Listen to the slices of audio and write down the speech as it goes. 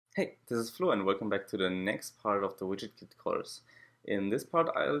Hey, this is Flo and welcome back to the next part of the WidgetKit course. In this part,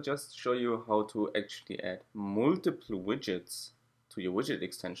 I'll just show you how to actually add multiple widgets to your widget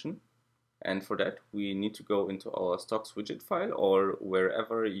extension. And for that, we need to go into our stocks widget file or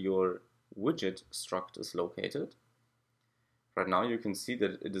wherever your widget struct is located. Right now, you can see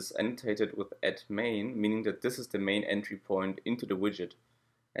that it is annotated with add main, meaning that this is the main entry point into the widget.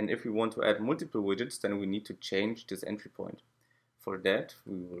 And if we want to add multiple widgets, then we need to change this entry point. For that,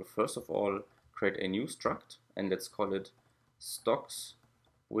 we will first of all create a new struct and let's call it stocks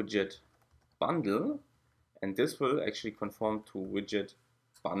widget bundle, and this will actually conform to widget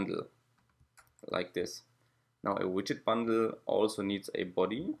bundle like this. Now a widget bundle also needs a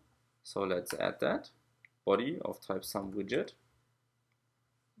body, so let's add that body of type some widget.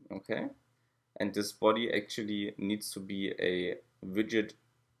 Okay, and this body actually needs to be a widget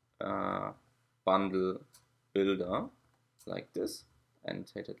bundle builder like this,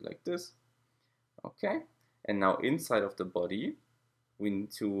 annotated like this. Okay, and now inside of the body we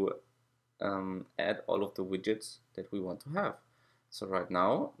need to add all of the widgets that we want to have. So right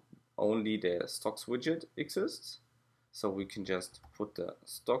now only the stocks widget exists, so we can just put the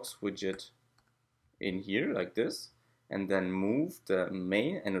stocks widget in here like this and then move the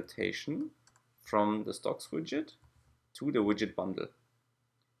main annotation from the stocks widget to the widget bundle.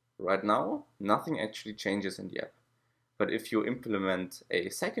 Right now nothing actually changes in the app. But if you implement a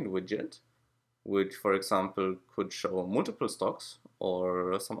second widget, which for example could show multiple stocks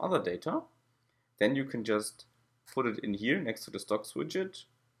or some other data, then you can just put it in here next to the stocks widget.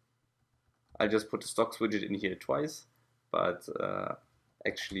 I'll just put the stocks widget in here twice, but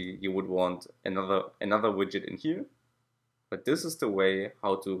actually you would want another widget in here. But this is the way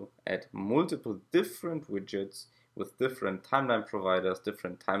how to add multiple different widgets with different timeline providers,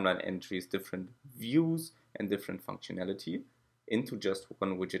 different timeline entries, different views, and different functionality into just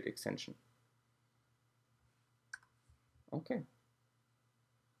one widget extension. Okay,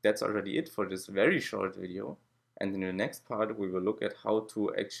 that's already it for this very short video. And in the next part, we will look at how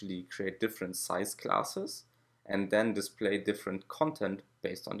to actually create different size classes and then display different content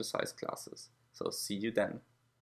based on the size classes. So see you then.